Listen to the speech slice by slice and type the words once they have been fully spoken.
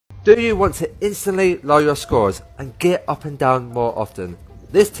Do you want to instantly lower your scores and get up and down more often?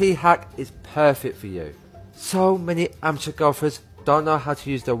 This tee hack is perfect for you. So many amateur golfers don't know how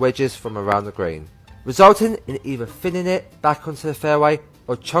to use their wedges from around the green, resulting in either thinning it back onto the fairway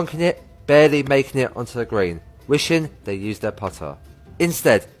or chunking it, barely making it onto the green, wishing they used their putter.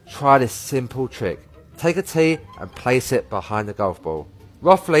 Instead, try this simple trick. Take a tee and place it behind the golf ball,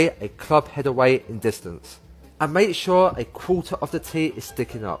 roughly a club head away in distance, and make sure a quarter of the tee is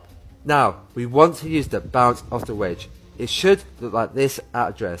sticking up. Now, we want to use the bounce of the wedge. It should look like this at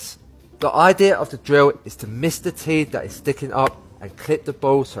address. The idea of the drill is to miss the tee that is sticking up and clip the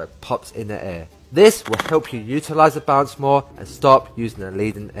ball so it pops in the air. This will help you utilize the bounce more and stop using the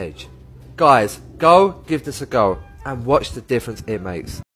leading edge. Guys, go give this a go and watch the difference it makes.